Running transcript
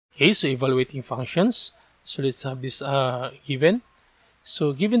Okay, so evaluating functions. So let's have this given.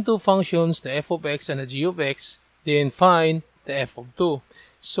 So given two functions, the f of x and the g of x, then find the f of 2.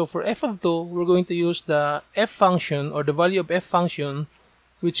 So for f of 2, we're going to use the f function or the value of f function,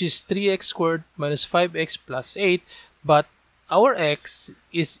 which is 3x squared minus 5x plus 8, but our x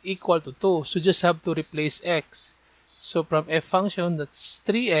is equal to 2, so just have to replace x. So from f function, that's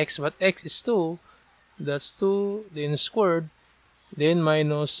 3x, but x is 2, that's 2, then squared, then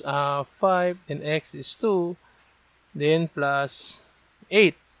minus 5, then x is 2, then plus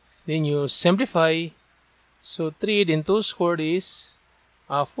 8. Then you simplify. So 3 then 2 squared is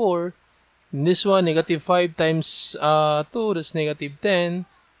 4. And this one, negative 5 times 2, that's negative 10.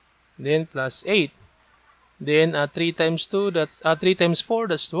 Then plus 8. Then 3 times 2, that's 3 times 4,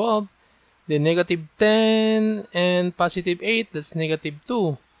 that's 12. Then negative 10 and positive 8, that's negative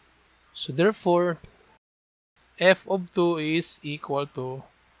 2. So therefore, f of 2 is equal to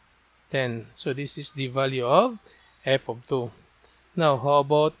 10. So this is the value of f of 2. Now, how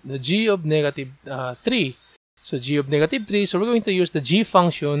about the g of negative 3? So g of negative 3, so we're going to use the g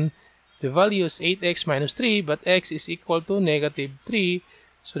function. The value is 8x minus 3, but x is equal to negative 3.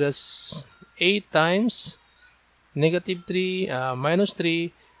 So that's 8 times negative 3 minus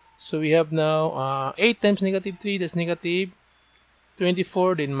 3. So we have now 8 times negative 3, that's negative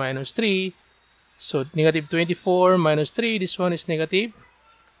 24, then minus 3. So negative 24 minus 3, this one is negative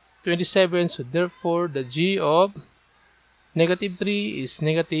 27. So therefore, the g of negative 3 is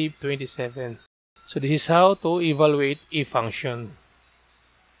negative 27. So this is how to evaluate a function.